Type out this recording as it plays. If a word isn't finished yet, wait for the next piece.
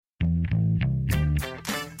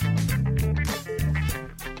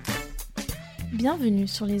Bienvenue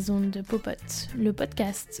sur les ondes de Popote, le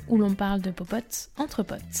podcast où l'on parle de popote entre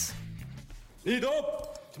potes. Dis donc,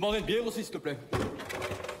 tu m'en une bière aussi, s'il te plaît.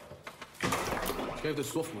 Je rêve de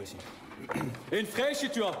soif, moi, ici. Et une fraîche, si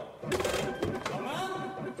tu as. La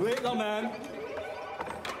même? Oui, la même.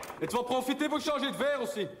 Et tu vas profiter pour changer de verre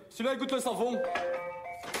aussi. Celui-là, il goûte le savon.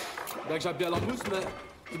 Bien que j'aime bien la mousse, mais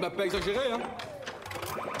tu m'as pas exagéré, hein.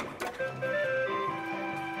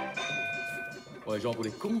 Ouais, genre pour les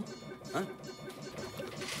cons, hein.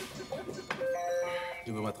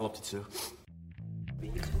 Je vais me mettre la petite sœur.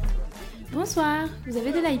 Bonsoir, vous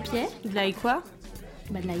avez de l'IPA? De l'ail quoi?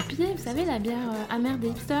 De l'IPA, vous savez, la bière amère des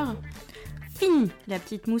hipsters. Fini la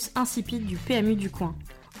petite mousse insipide du PMU du coin.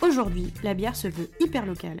 Aujourd'hui, la bière se veut hyper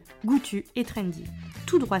locale, goûtue et trendy.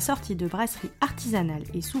 Tout droit sortie de brasseries artisanales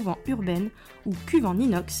et souvent urbaines, où cuve en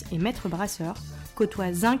inox et maître brasseur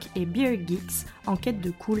côtoient zinc et beer geeks en quête de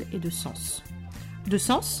cool et de sens. De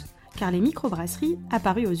sens, car les microbrasseries,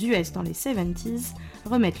 apparues aux US dans les 70s,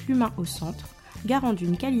 remettent l'humain au centre, garant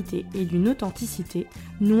d'une qualité et d'une authenticité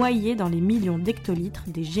noyées dans les millions d'hectolitres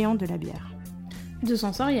des géants de la bière. De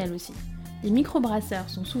sensoriel aussi. Les microbrasseurs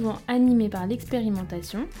sont souvent animés par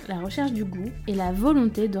l'expérimentation, la recherche du goût et la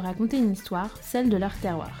volonté de raconter une histoire, celle de leur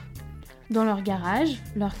terroir. Dans leur garage,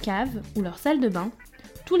 leur cave ou leur salle de bain,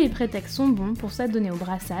 tous les prétextes sont bons pour s'adonner au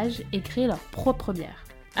brassage et créer leur propre bière.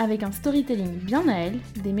 Avec un storytelling bien à elle,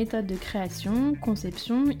 des méthodes de création,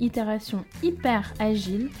 conception, itération hyper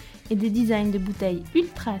agiles et des designs de bouteilles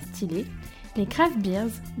ultra stylés, les craft beers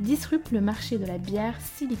disruptent le marché de la bière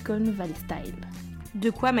Silicon Valley Style. De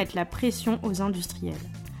quoi mettre la pression aux industriels.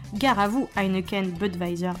 Gare à vous, Heineken,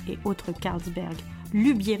 Budweiser et autres Carlsberg,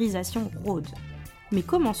 l'ubiérisation rôde. Mais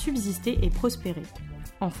comment subsister et prospérer?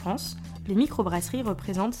 En France, les microbrasseries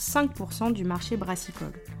représentent 5% du marché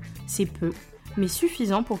brassicole. C'est peu, mais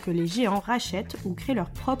suffisant pour que les géants rachètent ou créent leur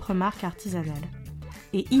propre marque artisanale.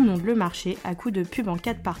 Et inondent le marché à coups de pub en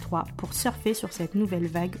 4x3 pour surfer sur cette nouvelle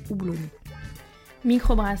vague houblonnée.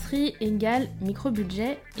 Microbrasserie égale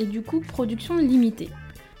micro-budget et du coup production limitée.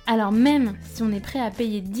 Alors même si on est prêt à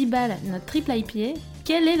payer 10 balles notre triple IPA,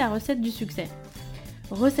 quelle est la recette du succès?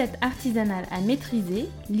 Recette artisanale à maîtriser,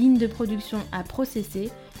 ligne de production à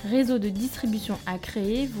processer, réseau de distribution à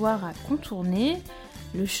créer, voire à contourner,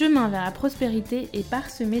 le chemin vers la prospérité est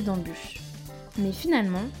parsemé d'embûches. Mais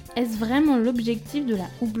finalement, est-ce vraiment l'objectif de la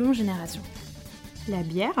houblon génération? La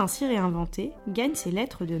bière, ainsi réinventée, gagne ses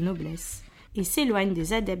lettres de noblesse et s'éloigne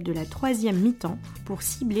des adeptes de la troisième mi-temps pour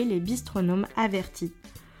cibler les bistronomes avertis.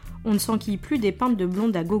 On ne s'enquille plus des pintes de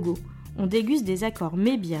blonde à gogo, on déguste des accords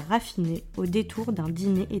mets-bières raffinés au détour d'un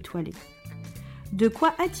dîner étoilé. De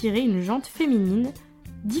quoi attirer une jante féminine,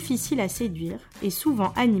 difficile à séduire et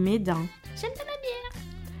souvent animée d'un « J'aime pas ma bière ».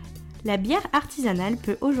 La bière artisanale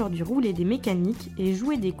peut aujourd'hui rouler des mécaniques et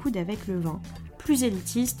jouer des coudes avec le vin, plus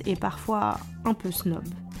élitiste et parfois un peu snob.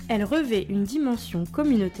 Elle revêt une dimension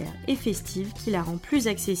communautaire et festive qui la rend plus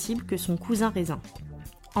accessible que son cousin raisin.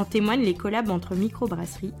 En témoignent les collabs entre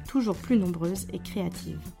microbrasseries, toujours plus nombreuses et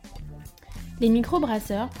créatives. Les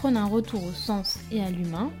microbrasseurs prennent un retour au sens et à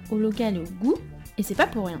l'humain, au local et au goût, et c'est pas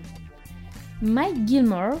pour rien. Mike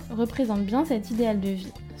Gilmore représente bien cet idéal de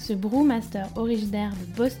vie. Ce brewmaster originaire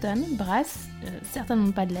de Boston brasse,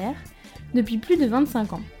 certainement pas de l'air, depuis plus de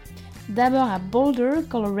 25 ans. D'abord à Boulder,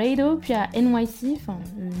 Colorado, puis à NYC,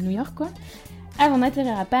 New York quoi, avant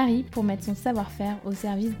d'atterrir à Paris pour mettre son savoir-faire au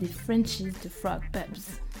service des Frenchies de Frog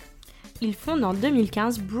Pubs. Il fonde en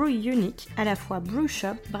 2015 Brew Unique, à la fois brew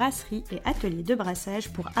shop, brasserie et atelier de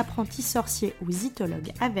brassage pour apprentis sorciers ou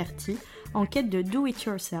zytologues avertis en quête de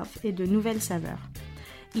do-it-yourself et de nouvelles saveurs.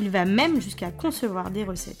 Il va même jusqu'à concevoir des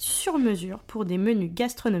recettes sur mesure pour des menus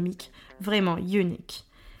gastronomiques vraiment uniques.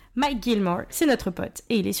 Mike Gilmore, c'est notre pote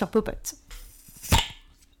et il est sur Popote.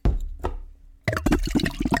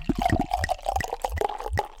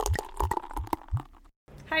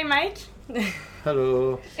 Hi Mike.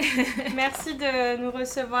 Hello. Merci de nous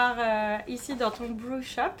recevoir ici dans ton brew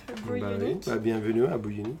shop, Brew Unique. Oui, bienvenue à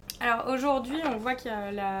Brew Unique. Alors aujourd'hui, on voit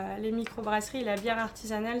que les microbrasseries et la bière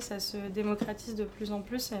artisanale, ça se démocratise de plus en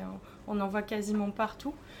plus et on en voit quasiment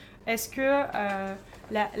partout. Est-ce que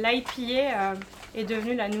l'IPA est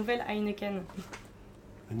devenue la nouvelle Heineken?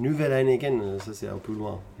 Nouvelle Heineken, ça c'est un peu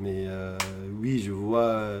loin. Mais oui, je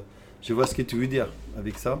vois ce que tu veux dire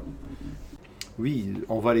avec ça. Oui,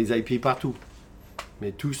 on voit les IPA partout.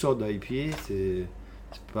 Mais toutes sortes d'IPA, c'est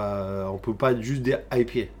pas, on peut pas juste dire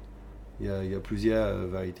IPA. Il y a plusieurs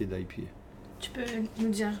variétés d'IPA. Tu peux nous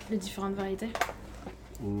dire les différentes variétés?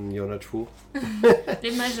 Il y en a toujours.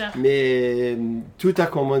 Les majeures. Mais tout a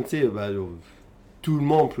commencé, tout le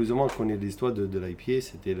monde plus ou moins connaît l'histoire de l'IPA,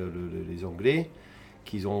 c'était les Anglais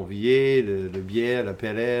qu'ils ont envoyé le bière, la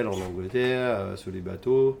PLL en Angleterre, sur les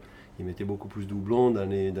bateaux. Ils mettaient beaucoup plus de houblon dans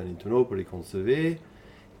les tonneaux pour les conserver.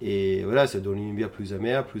 Et voilà, ça donne une bière plus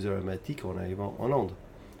amère, plus aromatique en arrivant en Inde.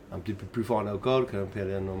 Un petit peu plus fort en alcool qu'un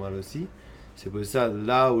PLL normal aussi. C'est pour ça,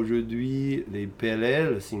 là, aujourd'hui, les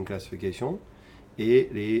PLL, c'est une classification. Et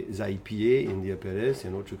les IPA, India PLL, c'est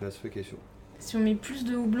une autre classification. Si on met plus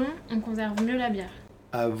de houblon, on conserve mieux la bière.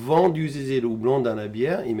 Avant d'utiliser le houblon dans la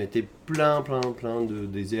bière, ils mettaient plein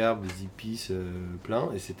des herbes, des épices, plein.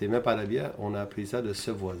 Et c'était même pas la bière, on a appelé ça de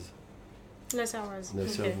cervoise. La cervoise. La Ok.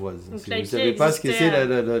 cervoise. Donc Si l'IPA vous ne savez pas ce que c'est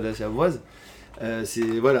existait, la cervoise,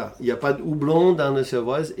 voilà, il n'y a pas de houblon dans la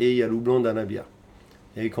cervoise et il y a le houblon dans la bière.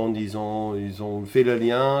 Et quand ils ont fait le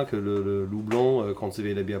lien que le houblon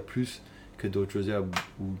conservait la bière plus que d'autres herbes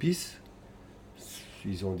ou épices,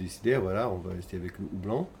 ils ont décidé, voilà, on va rester avec le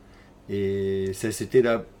houblon. Et ça, c'était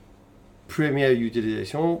la première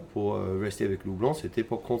utilisation pour rester avec le houblon, c'était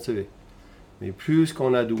pour conserver. Mais plus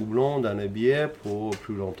qu'on a de houblon dans la bière pour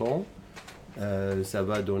plus longtemps, ça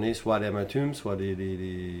va donner soit l'amertume, soit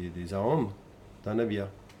des arômes dans la bière.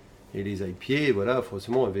 Et les IPA, voilà,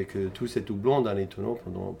 forcément, avec tout cet houblon dans les tonneaux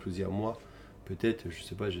pendant plusieurs mois, peut-être, je ne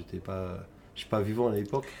sais pas, je suis pas vivant à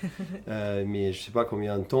l'époque, mais je ne sais pas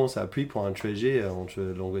combien de temps ça a pris pour un trajet entre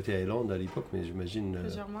l'Angleterre et l'Inde à l'époque, mais j'imagine...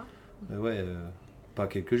 Plusieurs mois. Pas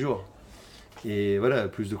quelques jours. Et voilà,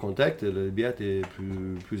 plus de contact, la bière est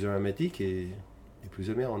plus aromatique et plus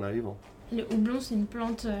amère en arrivant. Le houblon, c'est une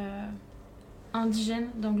plante indigène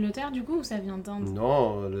d'Angleterre, du coup, ou ça vient d'Inde?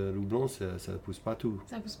 Non, le houblon, ça pousse partout.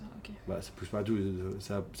 Ça pousse pas, ok. Ça pousse partout.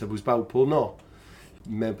 Ça pousse pas au pôle Nord.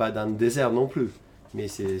 Même pas dans le désert non plus. Mais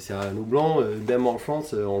c'est un houblon, même en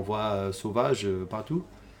France, on voit sauvage partout.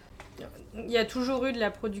 Il y a toujours eu de la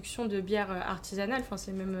production de bière artisanale. Enfin,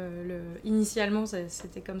 c'est même initialement,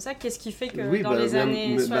 c'était comme ça. Qu'est-ce qui fait que dans les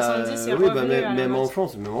années 70, c'est revenu à la même mode? en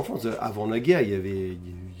France, avant la guerre, il y avait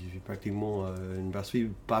pratiquement une brasserie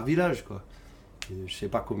par village, quoi. Je sais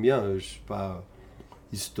pas combien, je suis pas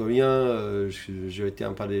historien, je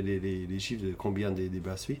retiens pas les chiffres de combien des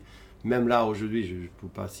brasseries. Même là, aujourd'hui, je ne peux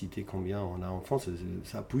pas citer combien on a en France,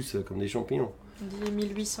 ça pousse comme des champignons. On dit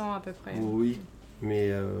 1800 à peu près. Oui,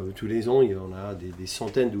 mais tous les ans, il y en a des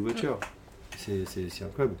centaines d'ouvertures. C'est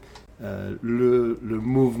incroyable. Le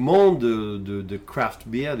mouvement de craft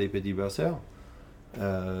beer des petits brasseurs,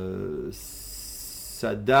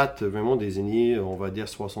 ça date vraiment des années, on va dire,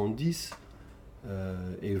 70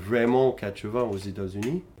 et vraiment 80 aux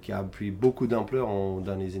États-Unis, qui a pris beaucoup d'ampleur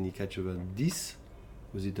dans les années 90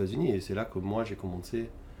 aux États-Unis. Et c'est là que moi, j'ai commencé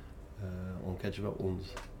en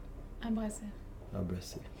 91. À brasser. À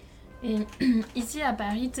brasser. Et ici à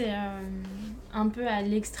Paris, tu es un peu à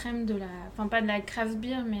l'extrême de la... Enfin, pas de la craft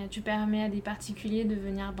beer, mais tu permets à des particuliers de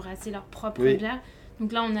venir brasser leur propre bière.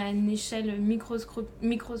 Donc là, on a une échelle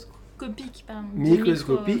microscopique,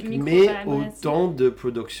 mais autant de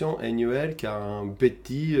production annuelle qu'un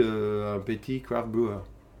petit craft brewer.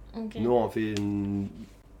 Okay. Nous, on fait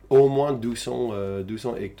au moins 200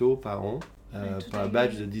 hectos par an, par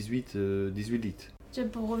batch de 18 litres.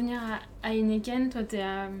 Pour revenir à Heineken, toi,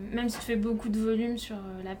 même si tu fais beaucoup de volume sur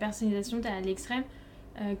la personnalisation, tu es à l'extrême.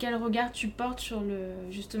 Quel regard tu portes sur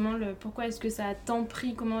pourquoi est-ce que ça a tant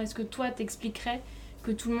pris? Comment est-ce que toi t'expliquerais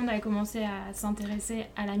que tout le monde a commencé à s'intéresser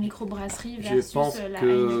à la microbrasserie versus la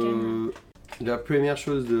Heineken? La première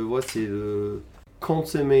chose de voir, c'est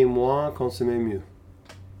consommer moins, consommer mieux.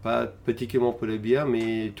 Pas particulièrement pour les bières,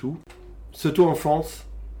 mais tout. Surtout en France,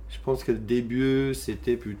 je pense que le début,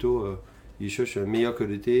 c'était plutôt... ils cherchent une meilleure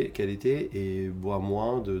qualité et boivent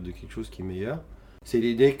moins de quelque chose qui est meilleur. C'est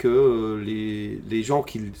l'idée que les gens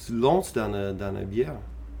qui se lancent dans la bière,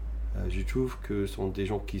 je trouve que ce sont des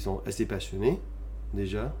gens qui sont assez passionnés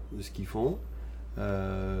déjà de ce qu'ils font.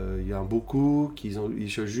 Il y a beaucoup ils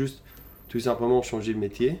cherchent juste tout simplement changer de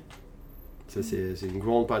métier. Ça, c'est une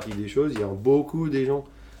grande partie des choses. Il y a beaucoup de gens,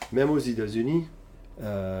 même aux États-Unis,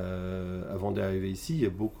 avant d'arriver ici, il y a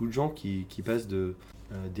beaucoup de gens qui passent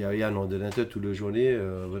derrière un ordinateur toute la journée.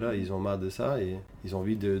 Voilà, ils ont marre de ça et ils ont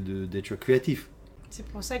envie d'être créatifs. C'est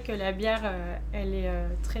pour ça que la bière, elle est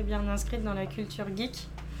très bien inscrite dans la culture geek.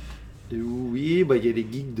 Oui, il y a des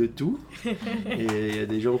geeks de tout. Et il y a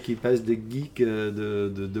des gens qui passent de geeks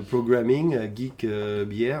de programming à geeks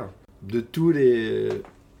bière. De toutes les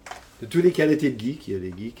qualités de geeks. Il y a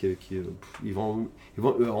des geeks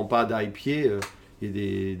on parle d'IPA, il y a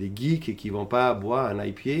des geeks qui ne vont pas boire un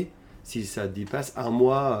IPA si ça dépasse un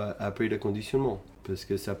mois après le conditionnement. parce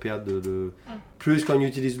que ça perd Plus qu'on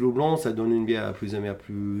utilise le blanc, ça donne une bière plus amère,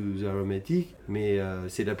 plus aromatique, mais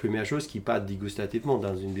c'est la première chose qui part dégustativement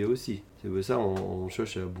dans une bière aussi. C'est pour ça on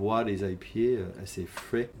cherche à boire des IPA assez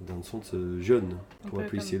frais, dans le sens jeune, pour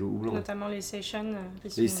apprécier le houblon. Notamment les sessions.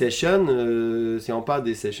 Les sessions, si on parle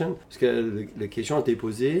des sessions, parce que la question a été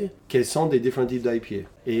posée, quels sont les différents types d'IPA?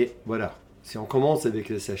 Et voilà, si on commence avec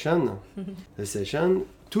les sessions,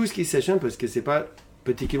 tout ce qui est session, parce que c'est pas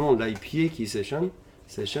particulièrement l'IPA qui est session,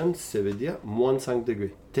 ça veut dire moins de 5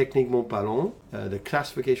 degrés. Techniquement parlant, la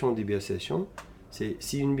classification des bières session, c'est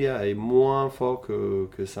si une bière est moins forte que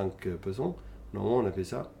 5%, normalement on appelle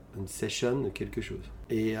ça une session de quelque chose.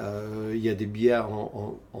 Et il y a des bières,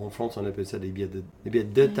 en France on appelle ça des bières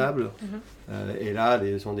de table, et là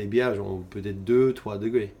ce sont des bières genre peut-être 2-3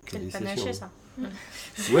 degrés. C'est le panaché ça.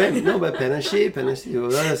 Ouais, non, panaché,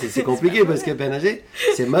 voilà, c'est compliqué parce que panaché,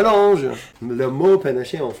 c'est mélange. Le mot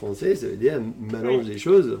panaché en français, ça veut dire mélange des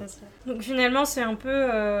choses. Donc finalement, c'est un peu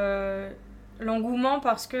l'engouement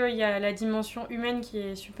parce qu'il y a la dimension humaine qui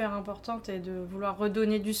est super importante et de vouloir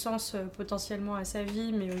redonner du sens potentiellement à sa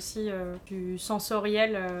vie, mais aussi du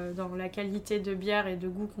sensoriel dans la qualité de bière et de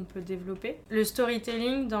goût qu'on peut développer. Le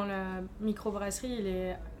storytelling dans la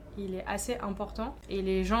microbrasserie, il est assez important et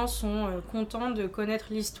les gens sont contents de connaître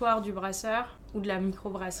l'histoire du brasseur ou de la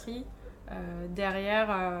microbrasserie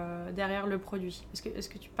derrière le produit. Est-ce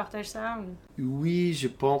que tu partages ça ou... Oui, je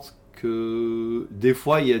pense que des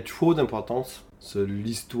fois il y a trop d'importance sur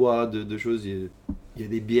l'histoire de choses. Il y a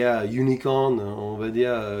des bières unicorn, on va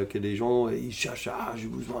dire, que les gens ils cherchent, j'ai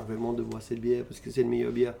besoin vraiment de boire cette bière parce que c'est une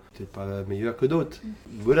meilleure bière. Peut-être pas meilleure que d'autres.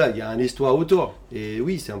 Voilà, il y a une histoire autour. Et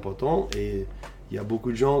oui, c'est important. Et il y a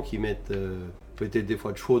beaucoup de gens qui mettent peut-être des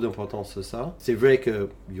fois trop d'importance sur ça. C'est vrai qu'il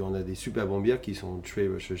y en a des super bonnes bières qui sont très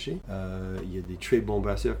recherchées. Il y a des très bons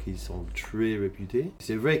brasseurs qui sont très réputés.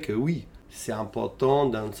 C'est vrai que oui, c'est important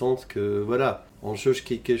dans le sens que voilà, on cherche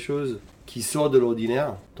quelque chose qui sort de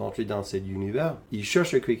l'ordinaire, d'entrer dans cet univers. Ils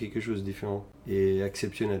cherchent à créer quelque chose de différent et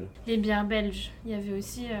exceptionnel. Les bières belges, il y avait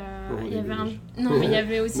aussi... il y avait belges. Non, mais il y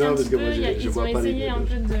avait aussi non, un petit peu... Moi, ils ont essayé un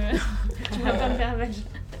peu de... Tu vois pas de bière belge.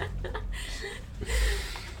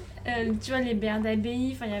 Tu vois, les bières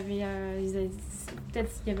d'abbaye, il y avait...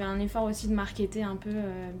 peut-être qu'il y avait un effort aussi de marketer un peu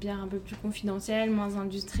bière un peu plus confidentielle, moins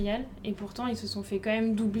industrielle. Et pourtant, ils se sont fait quand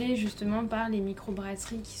même doubler justement par les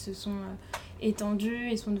microbrasseries qui se sont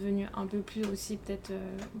étendues et sont devenues un peu plus aussi, peut-être,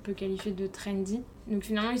 on peut qualifier de trendy. Donc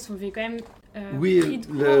finalement, ils se sont fait quand même pris de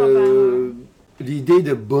court l'idée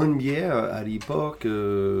de bonne bière à l'époque,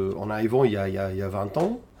 en arrivant il y a 20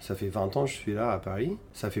 ans, ça fait 20 ans que je suis là à Paris,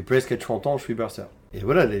 ça fait presque 30 ans que je suis brasseur. Et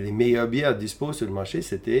voilà, les meilleures bières dispo sur le marché,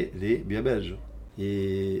 c'était les bières belges.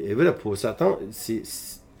 Et voilà, pour certains, c'est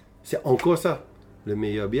encore ça. Le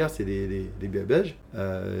meilleur bière, c'est les bières belges.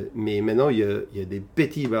 Mais maintenant, il y a des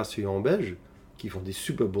petits brasseurs belges qui font des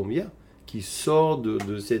super bons bières, qui sortent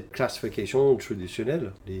de cette classification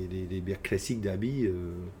traditionnelle, les bières classiques d'Abbey.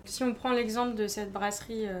 Si on prend l'exemple de cette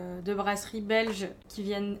brasserie belge qui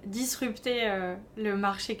viennent disrupter le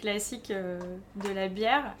marché classique de la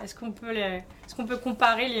bière, est-ce qu'on peut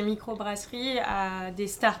comparer les microbrasseries à des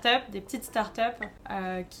petites startups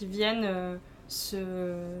qui viennent se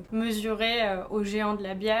mesurer aux géants de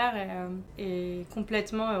la bière et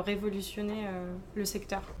complètement révolutionner le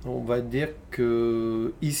secteur? On va dire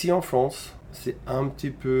que ici en France, c'est un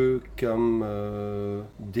petit peu comme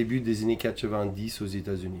début des années 90 aux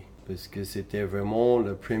États-Unis. Parce que c'était vraiment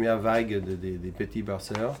la première vague des petits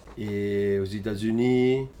brasseurs. Et aux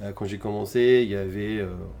États-Unis, quand j'ai commencé, il y avait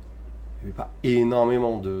pas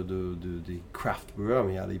énormément des craft brewers,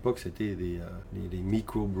 mais à l'époque c'était les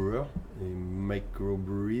micro-brewers, les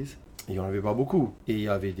micro-breweries. Il n'y en avait pas beaucoup. Et il y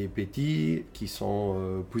avait des petits qui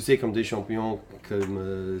sont poussés comme des champions,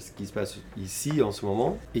 comme ce qui se passe ici en ce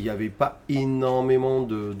moment. Et il n'y avait pas énormément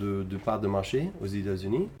de parts de marché aux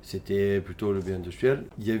États-Unis. C'était plutôt le bien industriel.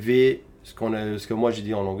 Il y avait ce que moi j'ai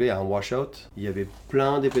dit en anglais, un washout. Il y avait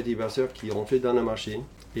plein de petits brasseurs qui rentraient dans le marché.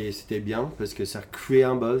 Et c'était bien parce que ça créait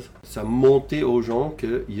un buzz. Ça montait aux gens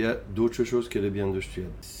qu'il y a d'autres choses que le bien industriel.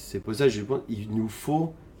 C'est pour ça que je pense qu'il nous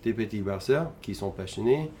faut des petits brasseurs qui sont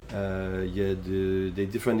passionnés. Il y a des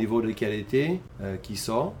différents niveaux de qualité qui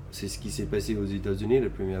sortent. C'est ce qui s'est passé aux États-Unis, la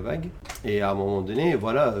première vague. Et à un moment donné,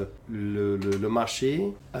 voilà, le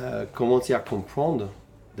marché a commencé à comprendre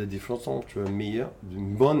la différence entre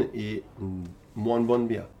une bonne et une moins bonne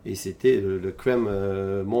bière. Et c'était le crème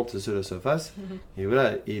monte sur la surface. Et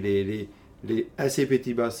voilà, et les assez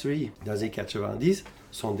petits brasseries dans les 90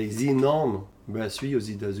 sont des énormes brasseries aux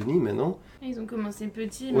États-Unis maintenant. Ils ont commencé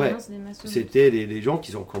petits, ouais, maintenant c'est des massons. C'était les gens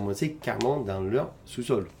qui ont commencé carrément dans leur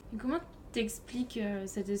sous-sol. Et comment t'expliques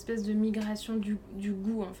cette espèce de migration du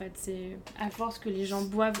goût en fait? C'est à force que les gens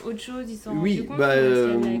boivent autre chose, ils s'en rendent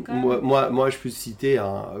compte? Moi je peux citer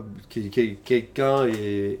quelqu'un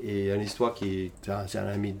et une histoire c'est un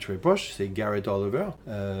ami très proche, c'est Garrett Oliver.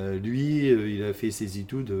 Lui, il a fait ses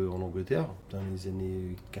études en Angleterre dans les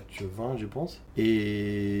années 80, je pense.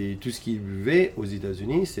 Et tout ce qu'il buvait aux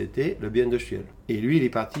États-Unis, c'était le bière industriel. Et lui, il est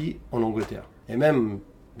parti en Angleterre. Et même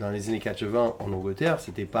dans les années 80 en Angleterre,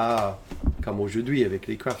 c'était pas comme aujourd'hui avec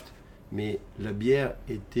les craft. Mais la bière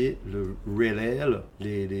était le real ale,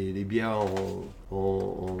 les bières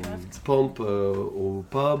en pompe au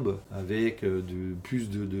pub avec plus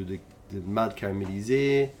de malt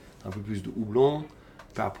caramélisé, un peu plus de houblon.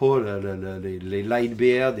 Par rapport les light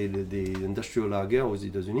beer des industrial lager aux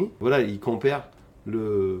États-Unis. Voilà, ils comparent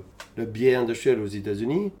le bière industriel aux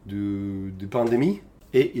États-Unis de pandémie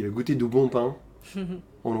et il a goûté du bon pain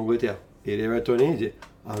en Angleterre. Et il est retourné, il dit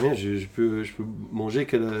ah bien, je peux manger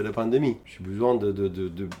que la pandémie. J'ai besoin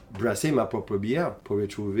de brasser ma propre bière pour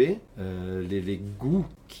retrouver les goûts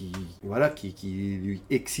qui lui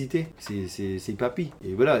excitaient ses papilles.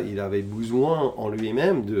 Et voilà, il avait besoin en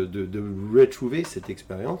lui-même de retrouver cette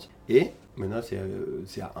expérience. Et maintenant,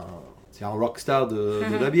 c'est un rockstar de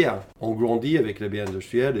la bière. On grandit avec la bière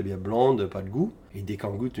industrielle, la bière blonde, pas de goût. Et dès qu'on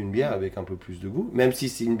goûte une bière avec un peu plus de goût, même si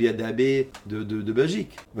c'est une bière d'Abbé de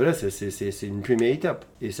Belgique, voilà, c'est une première étape.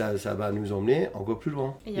 Et ça va nous emmener encore plus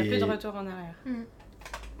loin. Et il n'y a plus de retour en arrière.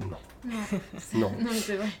 Non. Non,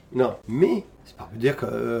 c'est vrai. Non, mais c'est pas pour dire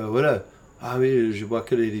que, voilà, ah oui, je bois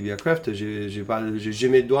que les bières craft, j'ai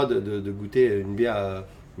jamais le droit de goûter une bière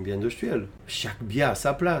industrielle. Chaque bière a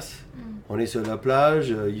sa place. On est sur la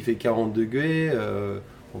plage, il fait 40 degrés,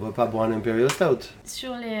 on va pas boire un Imperial Stout.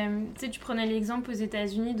 Sur tu prenais l'exemple aux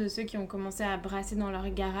États-Unis de ceux qui ont commencé à brasser dans leur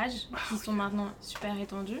garage, qui sont maintenant super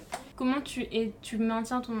étendus. Comment tu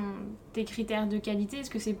maintiens tes critères de qualité? Est-ce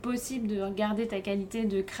que c'est possible de regarder ta qualité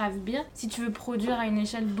de craft beer si tu veux produire à une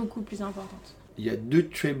échelle beaucoup plus importante? Il y a deux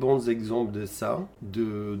très bons exemples de ça,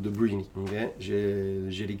 de brewing. Okay?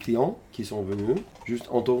 J'ai les clients qui sont venus juste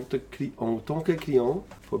en tant que client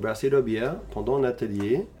pour brasser leur bière pendant un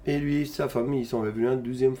atelier. Et lui, sa femme, ils sont revenus une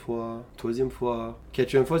deuxième fois, troisième fois.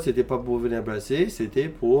 Quatrième fois, c'était pas pour venir brasser, c'était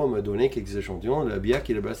pour me donner quelques échantillons de la bière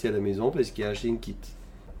qu'il a brassée à la maison parce qu'il a acheté une kit.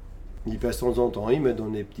 Il passe de temps en temps, il me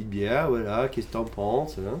donne des petites bières, voilà, qu'est-ce que t'en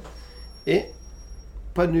penses, hein? Et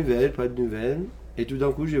pas de nouvelles. Et tout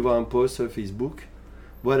d'un coup, je vois un post sur Facebook.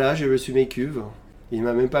 Voilà, j'ai reçu mes cuves. Il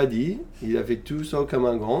m'a même pas dit. Il a fait tout ça comme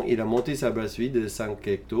un grand. Il a monté sa brasserie de 5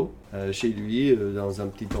 hectos chez lui, dans un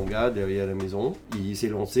petit hangar derrière la maison. Il s'est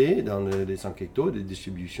lancé dans les 5 hectos de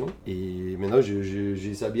distribution. Et maintenant,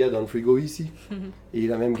 j'ai sa bière dans le frigo ici. Et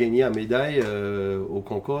il a même gagné une médaille au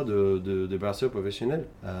concours de brasseur professionnel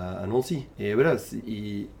à Nancy. Et voilà,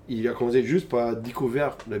 il a commencé juste par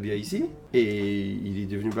découvrir la bière ici. Et il est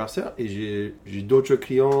devenu brasseur. Et j'ai d'autres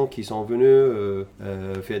clients qui sont venus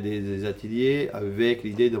faire des ateliers avec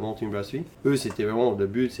l'idée de monter une brasserie. Eux, c'était vraiment le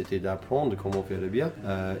but, c'était d'apprendre comment faire la bière.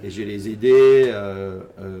 Et j'ai les aidés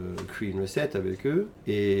à créer une recette avec eux.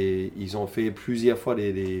 Et ils ont fait plusieurs fois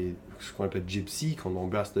ce qu'on appelle gypsy, quand on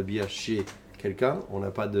brasse la bière chez quelqu'un, on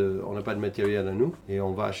n'a pas de matériel à nous et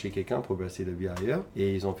on va acheter quelqu'un pour brasser la bière ailleurs.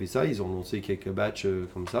 Et ils ont fait ça, ils ont lancé quelques batchs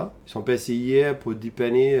comme ça. Ils sont passés hier pour 10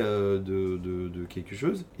 pennies de quelque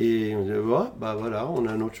chose. Et on dit, voilà, on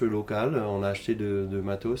a notre local, on a acheté de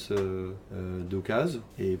matos d'occasion.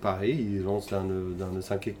 Et pareil, ils lancent dans le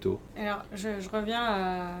 5 hectos. Alors, je reviens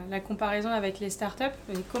à la comparaison avec les startups.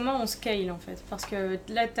 Et comment on scale en fait? Parce que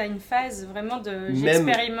là, tu as une phase vraiment de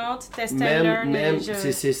j'expérimente, test and learn.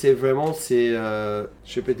 C'est vraiment,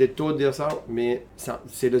 je vais peut-être tôt dire ça, mais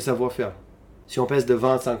c'est le savoir-faire. Si on pèse de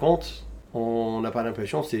 20 à 50, on n'a pas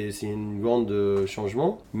l'impression, c'est un grand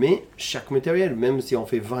changement. Mais chaque matériel, même si on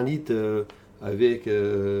fait 20 litres avec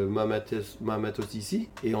ma matos ici,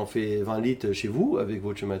 et on fait 20 litres chez vous avec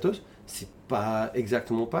votre matos, c'est pas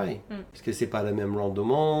exactement pareil. Parce que c'est pas le même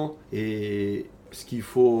rendement. Et ce qu'il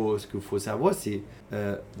faut savoir, c'est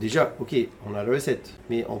déjà, ok, on a la recette,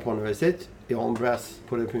 mais on prend la recette et on brasse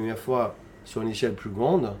pour la première fois sur une échelle plus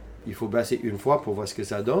grande. Il faut brasser une fois pour voir ce que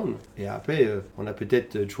ça donne. Et après, on a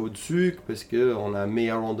peut-être trop de sucre parce qu'on a un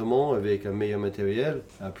meilleur rendement avec un meilleur matériel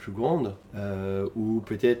plus grande. Ou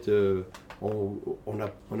peut-être on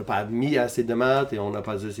n'a pas mis assez de malt et on n'a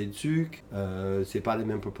pas assez de sucre. C'est pas les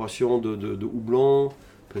mêmes proportions de houblon.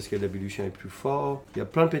 parce que l'évolution est plus forte. Il y a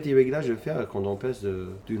plein de petits réglages à faire quand on passe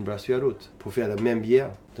d'une brasserie à l'autre. Pour faire la même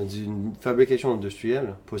bière, dans une fabrication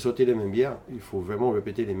industrielle, pour sortir la même bière, il faut vraiment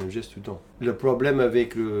répéter les mêmes gestes tout le temps. Le problème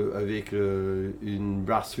avec une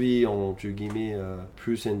brasserie, entre guillemets,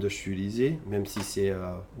 plus industrialisée, même si c'est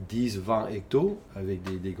 10-20 hectos, avec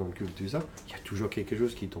des grandes cuves, tout ça, il y a toujours quelque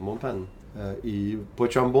chose qui tombe en panne. Et pour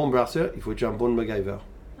être un bon brasseur, il faut être un bon MacGyver.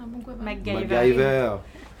 Un bon quoi?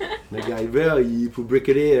 MacGyver, il faut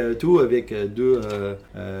bricoler tout avec deux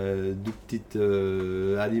petites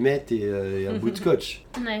allumettes et un bout de scotch.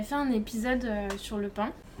 On avait fait un épisode sur le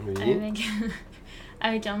pain Oui.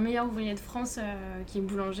 avec un meilleur ouvrier de France qui est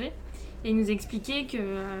boulanger. Et il nous expliquait que,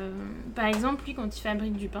 par exemple, lui, quand il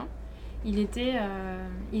fabrique du pain, il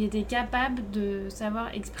était capable de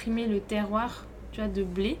savoir exprimer le terroir, tu vois, de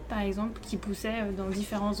blé, par exemple, qui poussait dans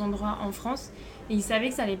différents endroits en France. Et il savait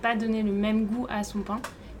que ça allait pas donner le même goût à son pain.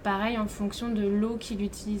 Pareil en fonction de l'eau qu'il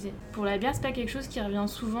utilisait. Pour la bière, c'est pas quelque chose qui revient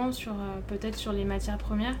souvent sur peut-être sur les matières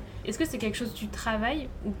premières. Est-ce que c'est quelque chose que tu travailles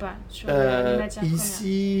ou pas sur les matières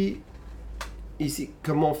premières? Ici,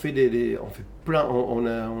 comment on fait on fait plein, on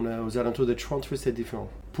a aux alentours de 30 recettes différentes.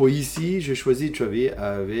 Pour ici, j'ai choisi de travailler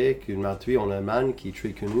avec une marterie en Allemagne qui est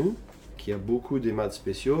très connue, qui a beaucoup de maths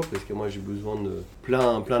spéciaux, parce que moi j'ai besoin de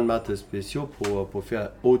plein de maths spéciaux pour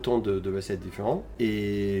faire autant de recettes différentes.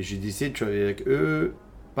 Et j'ai décidé de travailler avec eux,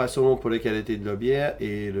 pas seulement pour la qualité de la bière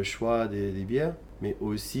et le choix des bières, mais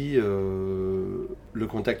aussi le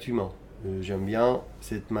contact humain. J'aime bien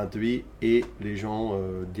cette marterie et les gens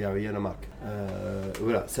derrière la marque.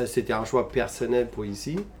 Voilà, ça c'était un choix personnel pour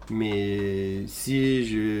ici. Mais si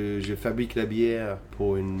je fabrique la bière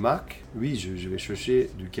pour une marque, oui, je vais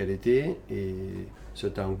chercher de qualité et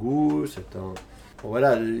c'est un goût,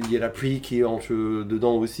 voilà, il y a la prix qui entre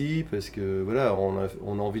dedans aussi parce que voilà,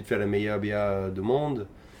 on a envie de faire la meilleure bière du monde.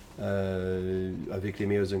 Avec les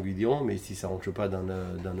meilleurs ingrédients, mais si ça ne rentre pas dans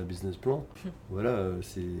le business plan, voilà,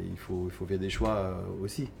 il faut faire des choix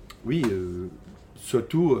aussi. Oui,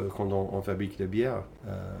 surtout quand on fabrique la bière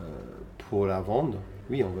pour la vendre,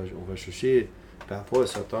 oui, on va chercher par rapport à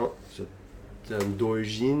certains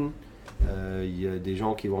d'origine. Il y a des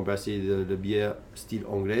gens qui vont passer de bière style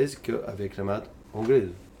anglaise qu'avec la malt anglaise.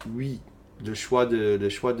 Oui, le choix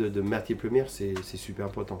de matière première, c'est super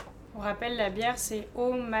important. On rappelle, la bière, c'est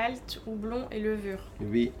eau, malt, houblon et levure.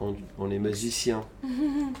 Oui, on est magicien.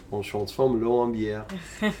 On transforme l'eau en bière.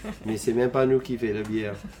 Mais c'est même pas nous qui fait la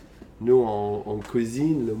bière. Nous, on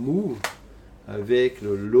cuisine le mou avec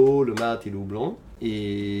l'eau, le malt et le houblon.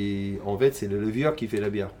 Et en fait, c'est le levure qui fait la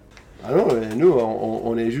bière. Alors, nous,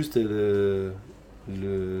 on est juste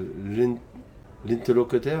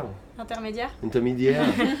l'interlocuteur. Intermédiaire.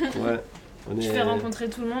 Ouais. Tu fais rencontrer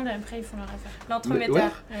tout le monde et après ils font leur affaire.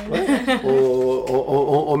 L'entremetteur. Ouais.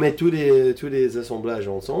 On met tous les assemblages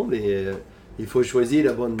ensemble et il faut choisir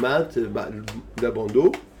la bonne malt, la bonne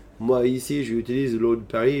eau. Moi ici j'utilise l'eau de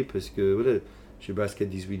Paris parce que voilà, je basket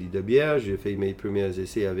 18 litres de bière, j'ai fait mes premiers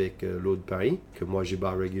essais avec l'eau de Paris, que moi je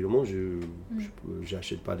barre régulièrement, je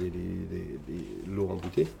n'achète pas l'eau en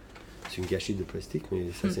bouteille. C'est une gâchis de plastique, mais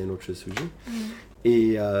ça c'est un autre sujet.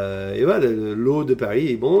 Et voilà, l'eau de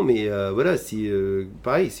Paris est bon, mais voilà,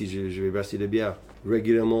 pareil, si je vais brasser de bière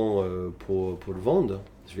régulièrement pour le vendre,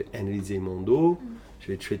 je vais analyser mon eau, je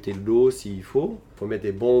vais traiter l'eau s'il faut, pour mettre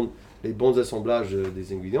les bons assemblages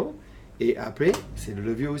des ingrédients. Et après, c'est le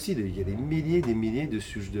levure aussi, il y a des milliers de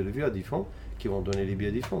souches de levure différents qui vont donner les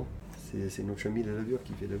bières différentes. C'est notre ami la levure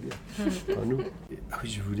qui fait la bière, pas nous. Ah oui,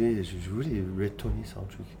 je voulais retourner sur un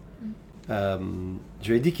truc. Je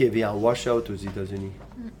lui ai dit qu'il y avait un washout aux États-Unis.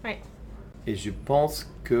 Ouais. Et je pense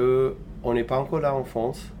qu'on n'est pas encore là en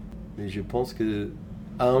France, mais je pense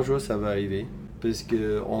qu'un jour ça va arriver. Parce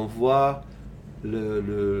qu'on voit la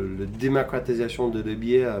démocratisation de la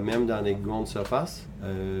bière, même dans les grandes surfaces.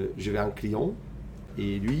 J'avais un client,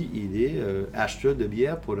 et lui, il est acheteur de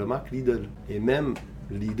bière pour la marque Lidl. Et même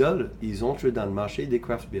Lidl, ils entrent dans le marché des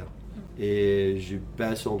craft beer. Et je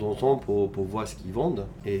passe en temps pour voir ce qu'ils vendent.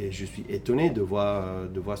 Et je suis étonné de voir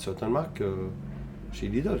certaines marques chez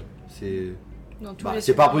Lidl. C'est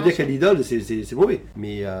pas pour dire que Lidl, c'est mauvais.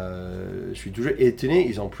 Mais je suis toujours étonné.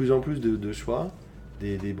 Ils ont de plus en plus de choix,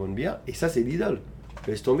 des bonnes bières. Et ça, c'est Lidl.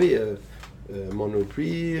 Laisse tomber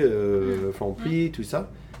Monoprix, Franprix, tout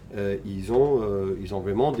ça. Ils ont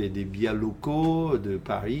vraiment des bières locaux de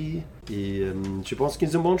Paris. Et je pense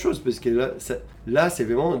qu'ils ont une bonne chose parce que là c'est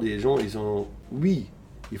vraiment des gens, oui,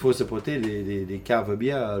 il faut supporter les caves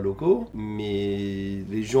bières locaux, mais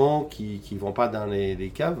les gens qui ne vont pas dans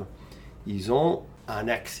les caves, ils ont un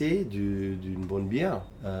accès d'une bonne bière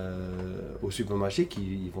au supermarché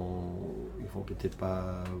qu'ils vont peut-être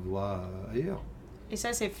pas voir ailleurs. Et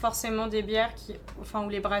ça, c'est forcément des bières où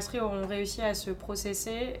les brasseries auront réussi à se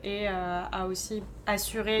processer et à aussi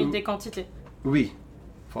assurer des quantités. Oui,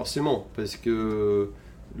 forcément, parce que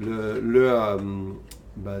leur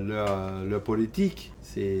politique,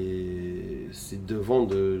 c'est de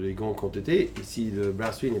vendre les grandes quantités. Et si le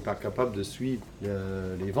brasserie n'est pas capable de suivre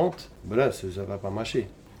les ventes, là, ça ne va pas marcher.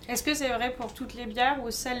 Est-ce que c'est vrai pour toutes les bières ou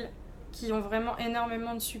celles qui ont vraiment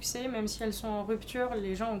énormément de succès, même si elles sont en rupture,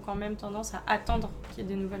 les gens ont quand même tendance à attendre qu'il y ait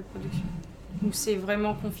des nouvelles productions? Ou c'est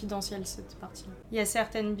vraiment confidentiel cette partie-là? Il y a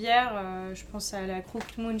certaines bières, je pense à la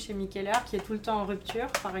Crooked Moon chez Mikkeller, qui est tout le temps en rupture,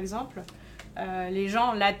 par exemple. Les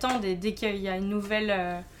gens l'attendent et dès qu'il y a une nouvelle,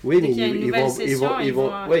 session, ils vont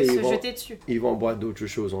se jeter dessus. Ils vont boire d'autres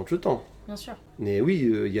choses entre-temps. Bien sûr. Mais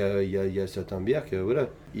oui, il y a certaines bières que, voilà,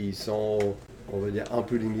 ils sont, on va dire, un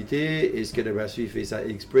peu limités. Est-ce que la brasserie fait ça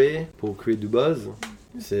exprès pour créer du buzz?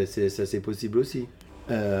 C'est possible aussi.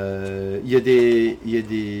 Il y a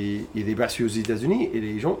des brasseries aux États-Unis et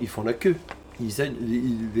les gens, ils font la queue.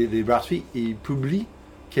 Les brasseries, ils publient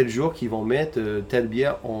quel jour qu'ils vont mettre telle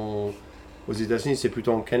bière aux États-Unis, c'est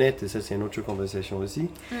plutôt en canette, et ça, c'est une autre conversation aussi.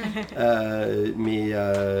 Mais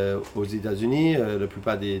aux États-Unis, la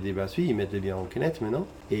plupart des brasseries, ils mettent les bières en canette maintenant.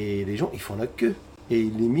 Et les gens, ils font la queue. Et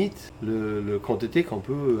ils limitent le quantité qu'on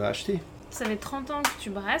peut acheter. Ça fait 30 ans que tu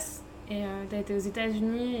brasses, et tu as été aux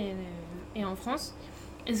États-Unis et en France.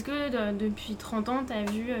 Est-ce que depuis 30 ans, tu as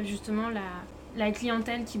vu justement la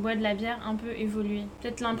clientèle qui boit de la bière un peu évoluer?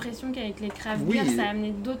 Peut-être l'impression qu'avec les craft beers, ça a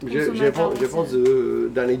amené d'autres consommateurs. Je pense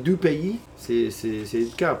dans les deux pays, c'est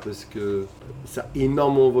le cas parce que ça a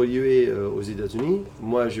énormément évolué aux États-Unis.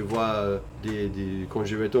 Moi, je vois quand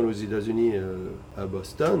je retourne aux États-Unis à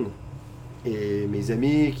Boston, et mes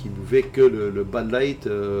amis qui buvaient que le Bud Light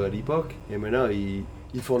à l'époque, et maintenant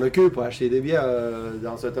ils font la queue pour acheter des bières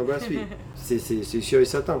dans certaines brasseries. C'est sûr et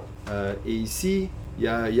certain. Et ici, il y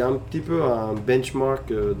a un petit peu un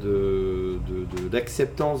benchmark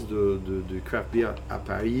d'acceptance de craft beer à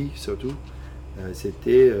Paris, surtout.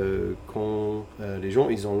 C'était quand les gens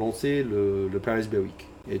ils ont lancé le Paris Beer Week.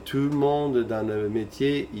 Et tout le monde dans le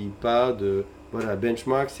métier, il parle de... Voilà,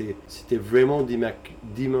 benchmark, c'était vraiment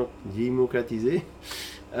démocratisé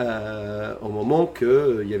au moment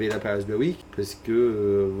qu'il y avait la Paris Beer Week, parce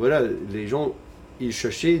que voilà, les gens, ils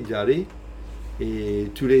cherchaient d'y aller. Et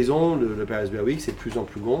tous les ans, le Paris Beer Week, c'est de plus en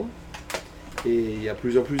plus grand. Et il y a de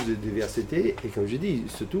plus en plus de diversité. Et comme je dis,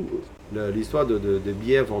 surtout, l'histoire de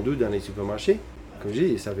bières vendues dans les supermarchés, comme je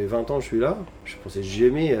dis, ça fait 20 ans que je suis là. Je pensais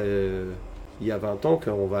jamais, il y a 20 ans,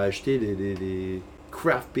 qu'on va acheter des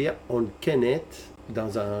craft beer en canette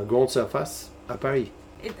dans une grande surface à Paris.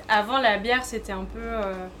 Et avant, la bière, c'était un peu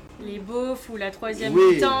les beaufs ou la troisième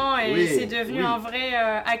mi-temps, et c'est devenu un vrai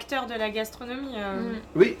acteur de la gastronomie.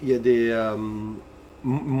 Oui, il y a des...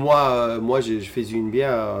 moi je faisais une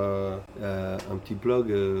bière, un petit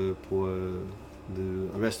blog pour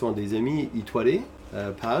un restaurant des amis, Étoilé,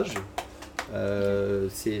 Page.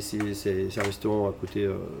 C'est un restaurant à côté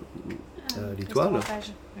l'Étoile.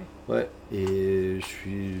 Ouais. Et je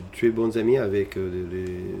suis très bons amis avec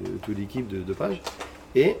toute l'équipe de Page.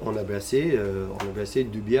 Et on a brassé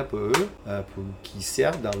du bière pour eux, pour qu'ils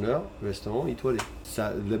servent dans leur restaurant étoilé.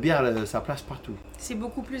 La bière a sa place partout. C'est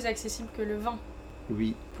beaucoup plus accessible que le vin.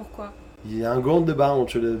 Oui. Pourquoi? Il y a un grand débat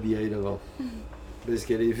entre le bière et le vin. Parce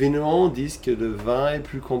que les vignerons disent que le vin est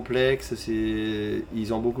plus complexe,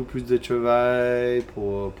 ils ont beaucoup plus de travail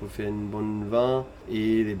pour faire une bonne vin.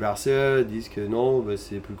 Et les brasseurs disent que non,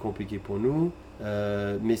 c'est plus compliqué pour nous.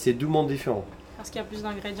 Mais c'est deux mondes différents. Parce qu'il y a plus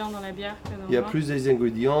d'ingrédients dans la bière que dans le vin. Il y a plus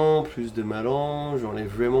d'ingrédients, plus de mélange, on est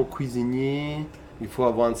vraiment cuisinier. Il faut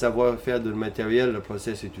avoir un savoir-faire de matériel, le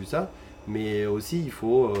process et tout ça. Mais aussi, il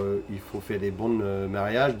faut faire des bons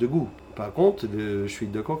mariages de goût. Par contre, je suis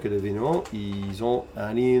d'accord que les vignerons, ils ont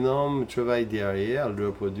un énorme travail derrière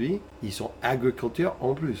leurs produits. Ils sont agriculteurs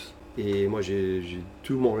en plus. Et moi, j'ai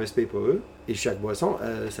tout mon respect pour eux. Et chaque boisson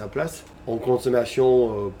a sa place en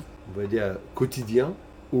consommation, on va dire, quotidien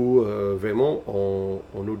ou vraiment en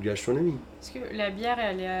haute gastronomie. Est-ce que la bière,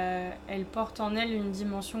 elle porte en elle une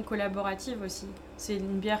dimension collaborative aussi? C'est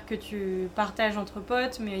une bière que tu partages entre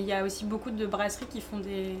potes, mais il y a aussi beaucoup de brasseries qui font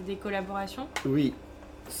des collaborations. Oui,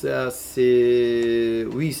 c'est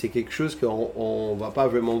quelque chose qu'on ne va pas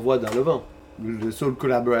vraiment voir dans le vin. La seule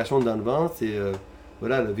collaboration dans le vin, c'est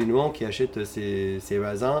le vigneron qui achète ses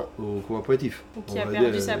raisins au coopératif. Ou qui a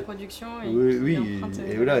perdu sa production. Et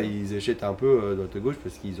et voilà, ils achètent un peu droite gauche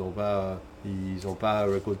parce qu'ils n'ont pas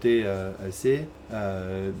récolté assez.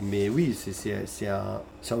 Mais oui, c'est un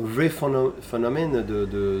vrai phénomène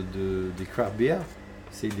de craft beer.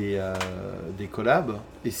 C'est des collabs.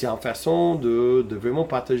 Et c'est une façon de vraiment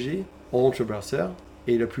partager entre brasseurs.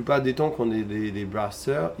 Et la plupart du temps, quand les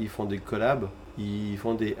brasseurs, ils font des collabs. Ils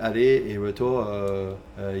font des allers et retours.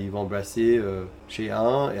 Ils vont brasser chez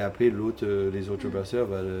un et après les autres brasseurs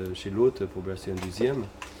vont chez l'autre pour brasser un deuxième.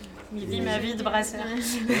 Il vit ma vie de brasseur.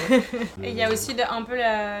 Et il y a aussi un peu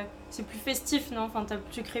c'est plus festif, non? Enfin,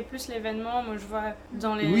 tu crées plus l'événement. Moi, je vois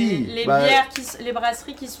dans les bières, les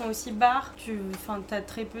brasseries qui sont aussi bars, t'as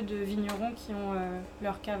très peu de vignerons qui ont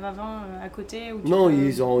leur cave à vin à côté. Non,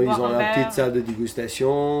 ils ont la petite salle de dégustation.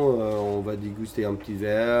 On va déguster un petit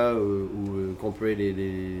verre ou comparer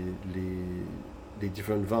les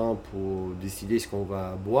différents vins pour décider ce qu'on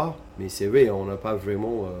va boire. Mais c'est vrai, on n'a pas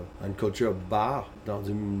vraiment une culture bar dans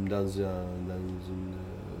une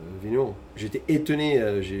vigneron. J'étais étonné,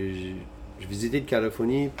 j'ai visité la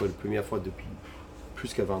Californie pour la première fois depuis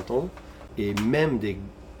plus que 20 ans. Et même des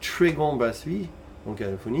très grandes brasseries en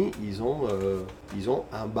Californie, ils ont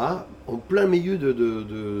un bar en plein milieu de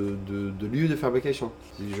lieux de fabrication.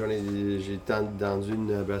 J'étais dans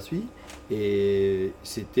une brasserie et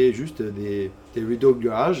c'était juste des rideaux de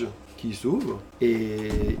garage qui s'ouvrent et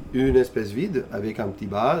une espèce vide avec un petit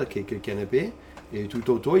bar, quelques canapés. Et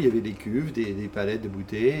tout autour, il y avait des cuves, des palettes de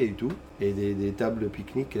bouteilles et tout, et des tables de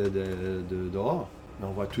pique-nique dehors. On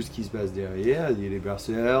voit tout ce qui se passe derrière, il y a les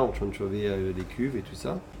brasseurs en train de chauffer des cuves et tout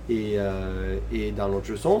ça. Et dans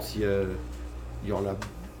l'autre sens, il y en a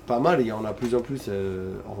pas mal, il y en a plus en plus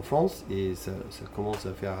en France, et ça commence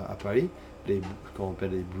à faire à Paris, qu'on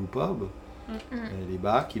appelle les blue pubs, les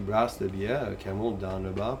bars qui brassent la bière carrément dans le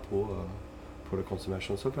bar pour la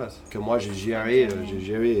consommation sur place. Que moi j'ai géré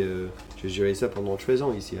ça pendant 13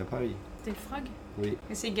 ans ici à Paris. T'es le frog? Oui.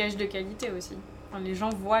 Et c'est gage de qualité aussi. Enfin, les gens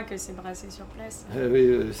voient que c'est brassé sur place.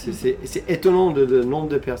 Oui, c'est étonnant le nombre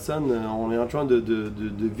de personnes. On est en train de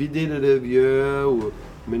vider le levier ou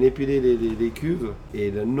manipuler les cuves. Et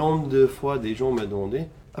le nombre de fois des gens me demandaient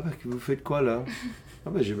 « Ah bah vous faites quoi là ?» « Ah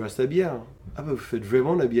ben je brasse la bière. »« Ah ben vous faites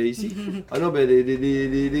vraiment la bière ici ?»« Ah non ben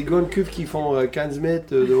les grandes cuves qui font 15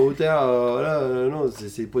 mètres de hauteur, non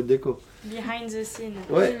c'est pas de déco. » Behind the scene.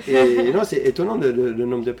 Ouais, et non c'est étonnant le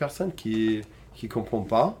nombre de personnes qui comprennent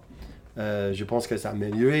pas. Je pense que ça a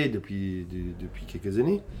amélioré depuis quelques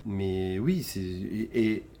années. Mais oui,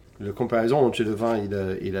 et la comparaison entre le vin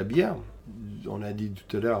et la bière, on a dit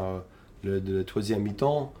tout à l'heure, le troisième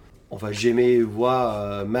mi-temps, on va jamais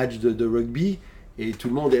voir un match de rugby. Et tout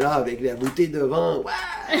le monde est là avec la bouteille de vin.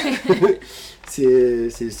 Ouais.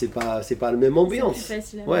 c'est pas la même ambiance. C'est plus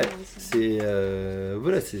facile à ouais. voir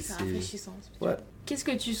aussi. C'est rafraîchissant. Ouais. Qu'est-ce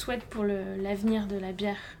que tu souhaites pour l'avenir de la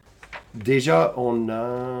bière? Déjà, on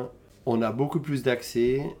a beaucoup plus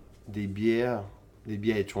d'accès des bières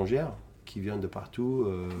étrangères qui viennent de partout.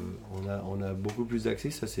 On a beaucoup plus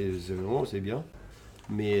d'accès, ça c'est bien.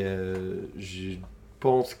 Mais je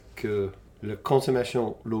pense que la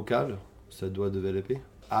consommation locale, ça doit développer.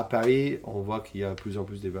 À Paris, on voit qu'il y a de plus en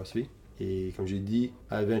plus de brasseries. Et comme j'ai dit,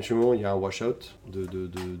 éventuellement, il y a un wash-out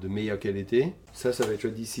de meilleure qualité. Ça va être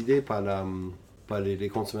décidé par les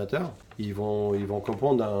consommateurs. Ils vont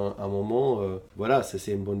comprendre à un moment, voilà, ça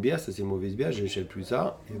c'est une bonne bière, ça c'est une mauvaise bière, j'achète plus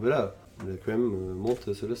ça. Et voilà, la crème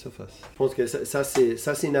monte sur la surface. Je pense que ça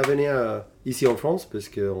c'est un avenir ici en France, parce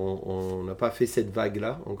qu'on n'a pas fait cette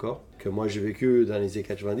vague-là encore. Que moi j'ai vécu dans les années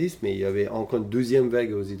 90, mais il y avait encore une deuxième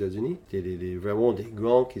vague aux États-Unis. C'était vraiment des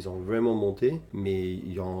grands qui ont vraiment monté, mais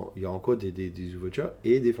il y a encore des ouvertures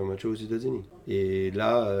et des fermetures aux États-Unis. Et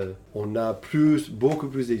là, on a beaucoup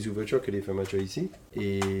plus des ouvertures que des fermetures ici.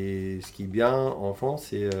 Et ce qui est bien en France,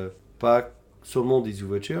 c'est pas seulement des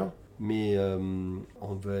ouvertures, mais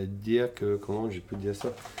on va dire que, comment je peux dire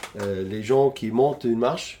ça, les gens qui montent une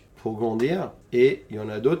marche pour grandir, et il y en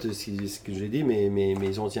a d'autres, c'est ce que j'ai dit,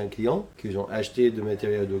 mes anciens clients qui ont acheté de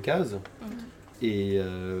matériel d'occasion, et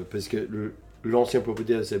parce que l'ancien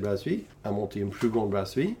propriétaire de cette brasserie a monté une plus grande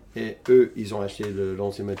brasserie, et eux, ils ont acheté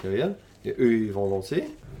l'ancien matériel, et eux, ils vont lancer.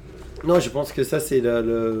 Non, je pense que ça, c'est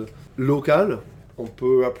le local. On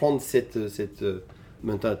peut apprendre cette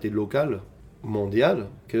mentalité locale, mondiale,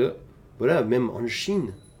 que, voilà, même en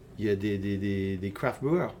Chine, il y a des craft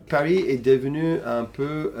brewers. Paris est devenu un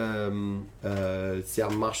peu c'est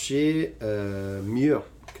un marché mieux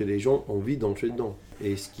que les gens ont envie d'entrer dedans.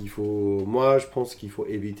 Et moi je pense qu'il faut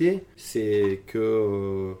éviter, c'est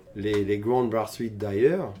que les grandes brasseries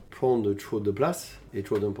d'ailleurs prennent trop de place et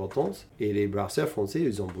trop d'importance. Et les brasseurs français,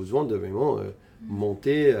 ils ont besoin de vraiment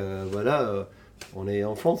monter, voilà. On est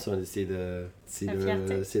en France, c'est la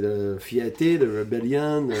fierté, le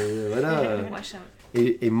rébellion, voilà.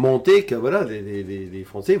 et montrer que voilà, les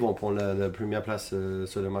Français vont prendre la première place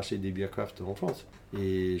sur le marché des bières craft en France.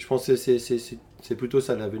 Et je pense que c'est plutôt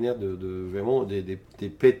ça l'avenir de vraiment des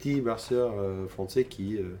petits brasseurs français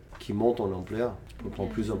qui montent en ampleur pour prendre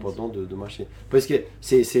plus important de marché. Parce que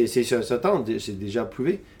c'est certain, c'est déjà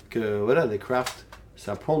prouvé que voilà, les craft,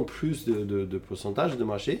 ça prend plus de pourcentage de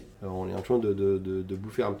marché. On est en train de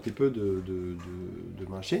bouffer un petit peu de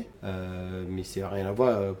marché, mais c'est rien à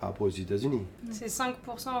voir par rapport aux États-Unis. C'est 5%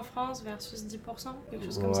 en France versus 10%, quelque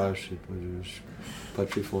chose comme ça. Je sais pas, je suis pas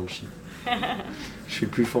très fort en chiffres. Je suis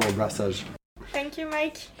plus fort en brassage. Thank you,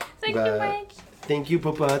 Mike. Thank you, Mike. Thank you,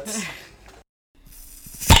 Popotes.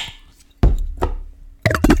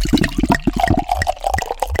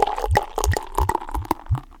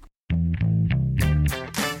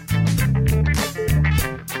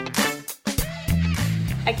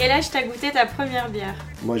 À quel âge t'as goûté ta première bière?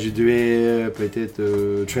 Moi, j'ai dû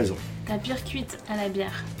peut-être 13 ans. Ta pire cuite à la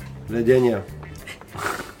bière. La dernière.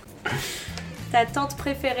 Ta tente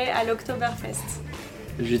préférée à l'Oktoberfest?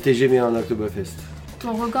 J'étais jamais en Oktoberfest.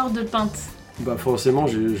 Ton record de pinte. Bah forcément,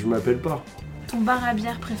 je m'appelle pas. Ton bar à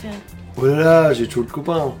bière préféré. Oh là là, j'ai toujours de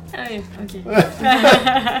copains. Ah oui, ok.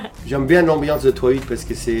 J'aime bien l'ambiance de 3-8 parce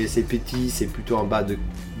que c'est petit, c'est plutôt en bas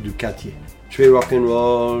du quartier. Je fais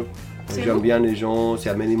rock'n'roll, j'aime bien les gens, c'est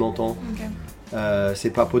amélimentant. Ok.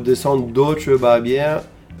 C'est pas pour descendre d'autres bars à bière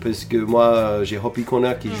parce que moi j'ai Hoppy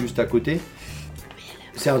Corner qui est juste à côté.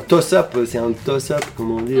 C'est un toss-up,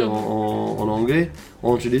 comme on dit en anglais,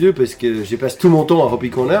 entre les deux, parce que j'ai passé tout mon temps à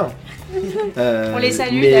Hoppy Corner. On les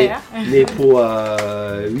salue d'ailleurs. Mais pour...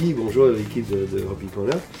 oui, bonjour à l'équipe de Hoppy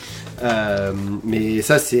Corner. Mais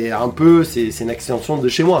ça, c'est une extension de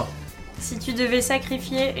chez moi. Si tu devais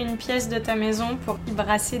sacrifier une pièce de ta maison pour y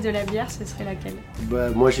brasser de la bière, ce serait laquelle?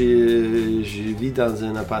 Bah, moi, je vis dans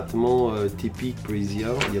un appartement typique parisien,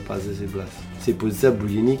 il n'y a pas assez de place. C'est pour ça que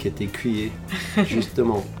Bouillonique était crié,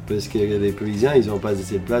 justement. Parce que les Parisiens, ils n'ont pas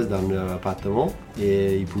assez de place dans leur appartement.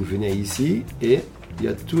 Et ils peuvent venir ici et il y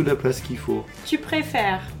a toute la place qu'il faut. Tu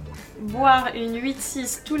préfères boire une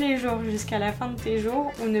 8-6 tous les jours jusqu'à la fin de tes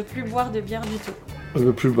jours ou ne plus boire de bière du tout? On ne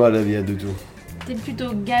peut plus boire la bière du tout. T'es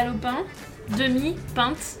plutôt galopin, demi,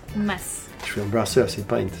 pinte, masse. Je suis un brasseur, c'est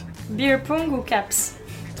pint. Beer pong ou caps?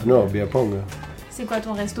 Non, beer pong. C'est quoi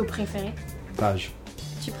ton resto préféré? Page.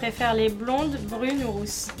 Tu préfères les blondes, brunes ou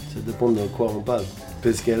rousses? Ça dépend de quoi on parle.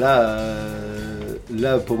 Parce que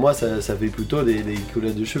là pour moi, ça fait plutôt les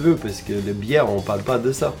couleurs de cheveux. Parce que les bières, on parle pas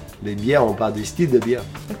de ça. Les bières, on parle des styles de bière.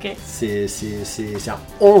 Ok. C'est une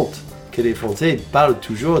honte que les Français parlent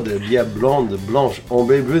toujours de bière blonde, blanche,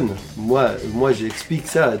 ambre, brune. Moi, j'explique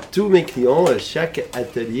ça à tous mes clients. À chaque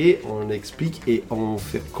atelier, on explique et on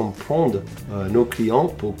fait comprendre nos clients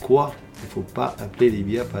pourquoi il ne faut pas appeler les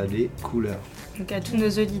bières par les couleurs. Donc à tous nos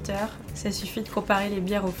auditeurs, ça suffit de comparer les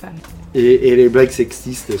bières aux femmes. Et les blagues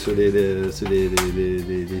sexistes sur les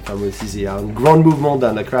femmes aussi. Il y a un grand mouvement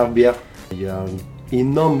dans la craft beer. Il y a un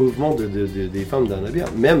énorme mouvement des femmes dans la bière.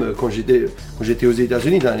 Même quand j'étais aux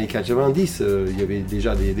États-Unis dans les années 90, il y avait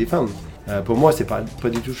déjà des femmes. Pour moi, c'est pas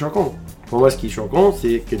du tout choquant. Pour moi, ce qui est choquant,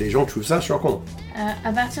 c'est que les gens trouvent ça choquant.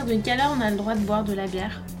 À partir de quelle heure on a le droit de boire de la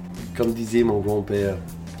bière? Comme disait mon grand-père,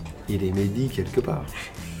 il est midi quelque part.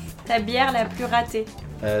 Ta bière la plus ratée?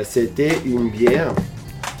 C'était une bière.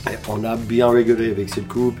 On a bien rigolé avec cette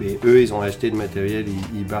coupe et eux, ils ont acheté le matériel,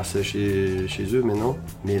 ils brassent chez eux maintenant.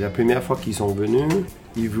 Mais la première fois qu'ils sont venus,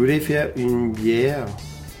 ils voulaient faire une bière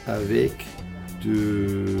avec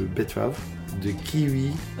de betterave, de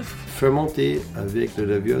kiwi, fermenté avec de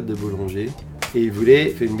la levure de boulanger. Et ils voulaient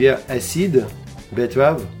faire une bière acide,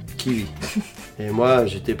 betterave, kiwi. Et moi,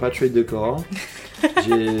 j'étais pas très d'accord.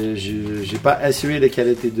 J'ai pas assuré la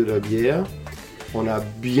qualité de la bière. On a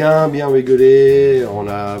bien rigolé,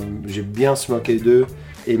 j'ai bien se moqué d'eux.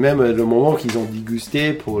 Et même le moment qu'ils ont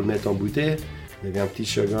dégusté pour le mettre en bouteille, il y avait un petit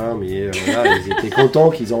chagrin, mais voilà, ils étaient contents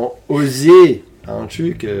qu'ils ont osé un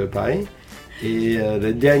truc pareil. Et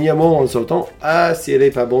le dernier mot en sortant, si elle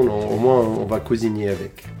est pas bonne, au moins on va cuisiner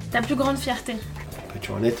avec. Ta plus grande fierté?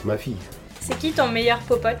 Peux-tu en être ma fille? C'est qui ton meilleur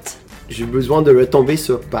popote? J'ai besoin de retomber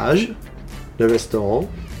sur Page, le restaurant,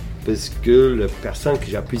 parce que la personne que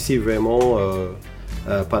j'apprécie vraiment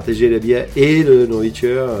partager la bière et la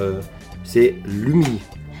nourriture, c'est Lumi.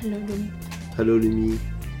 Hello Lumi. Hello Lumi.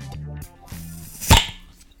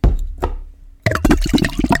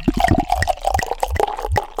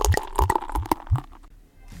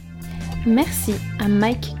 Merci à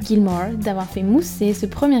Mike Gilmore d'avoir fait mousser ce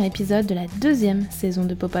premier épisode de la 2e saison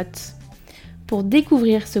de Popote. Pour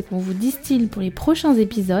découvrir ce qu'on vous distille pour les prochains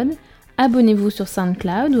épisodes, abonnez-vous sur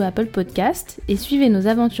SoundCloud ou Apple Podcast et suivez nos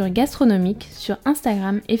aventures gastronomiques sur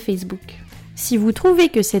Instagram et Facebook. Si vous trouvez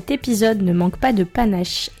que cet épisode ne manque pas de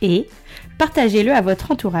panache partagez-le à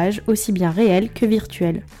votre entourage, aussi bien réel que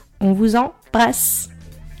virtuel. On vous embrasse.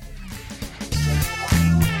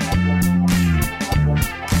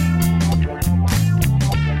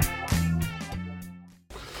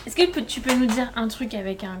 Est-ce que tu peux nous dire un truc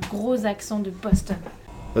avec un gros accent de Boston?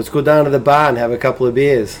 Let's go down to the bar and have a couple of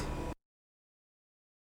beers.